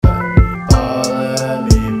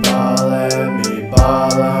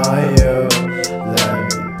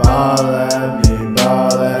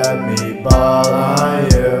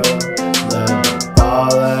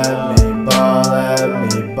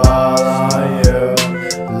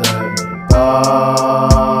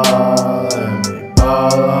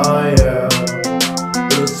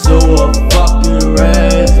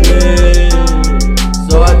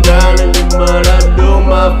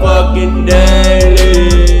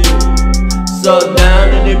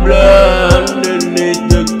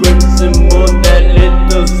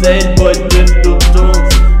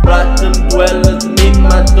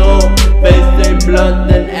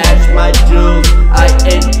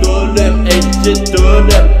shit to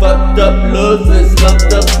that fucked up losing,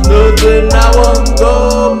 slumped up snoozing. I won't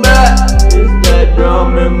go back. It's that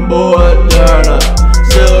Drummin boy Turner,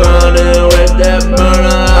 still running with that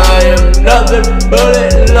burner. I am nothing but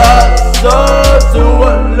a lost soul to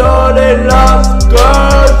a loaded lost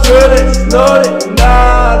girl. Should it slow it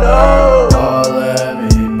down? Oh, ball at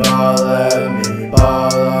me, ball on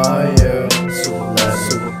you.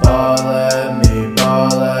 Super ball at me,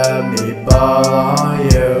 ball on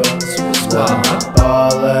you.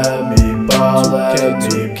 Ball at me, ball on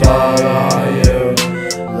you.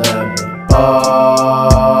 Let me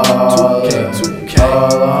ball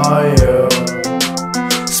on you.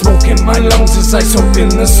 Smoke in my lungs as I soak in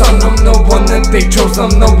the sun. I'm the one that they chose, I'm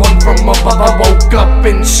the one from above. I woke up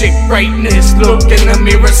in shit brightness. Look in the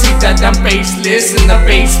mirror, see that I'm faceless. In the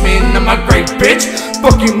basement, I'm a great bitch.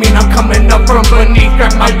 Fuck you mean I'm coming up from beneath?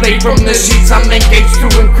 Grab my blade from the sheets, I'm engaged to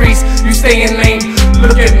increase. You stay in lane,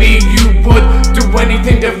 look at me. You would do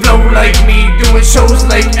anything to flow like me. Doing shows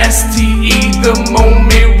like STE. The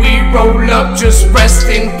moment we roll up, just rest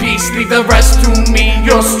in peace. Leave the rest to me,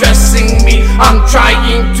 you're stressing me. I'm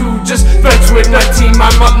trying to just flex with the team.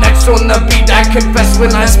 I'm up next on the beat, I confess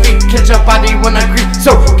when I speak. Catch a body when I creep,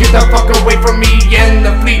 so get the fuck away from me and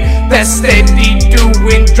the fleet that's steady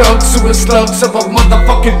doing drugs. With slugs of a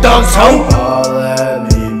motherfucking dogs, ho. Ball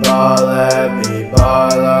at me, ball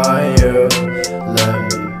on you. Let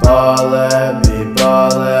me ball at me,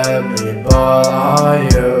 ball on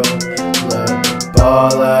you. Let me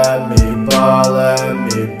ball at me, ball on you.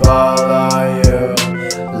 Let me ball on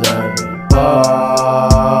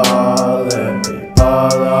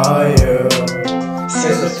you.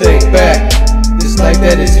 As I think back, this life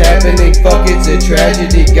that is happening, fuck, it's a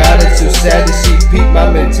tragedy. God, it's so sad to see peep my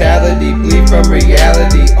mentality, bleed from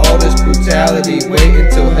reality. All this brutality, wait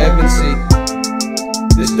until heaven see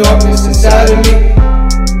this darkness inside of me.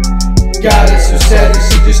 God, it's so sad to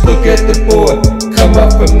see. Just look at the boy, come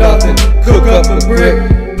up from nothing, cook up a brick,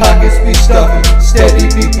 pockets be stuffing, steady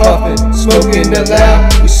be puffing, smoking it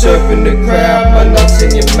loud, we surfing the crowd, my nuts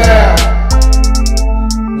in your mouth.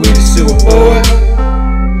 We the sewer boys,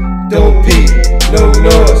 don't pee, no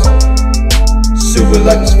noise. Super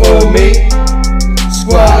Slugs for me,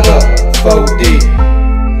 squad up, 4D.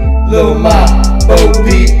 Lil' Ma, Bo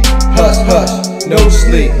P, hush hush, no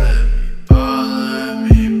sleep.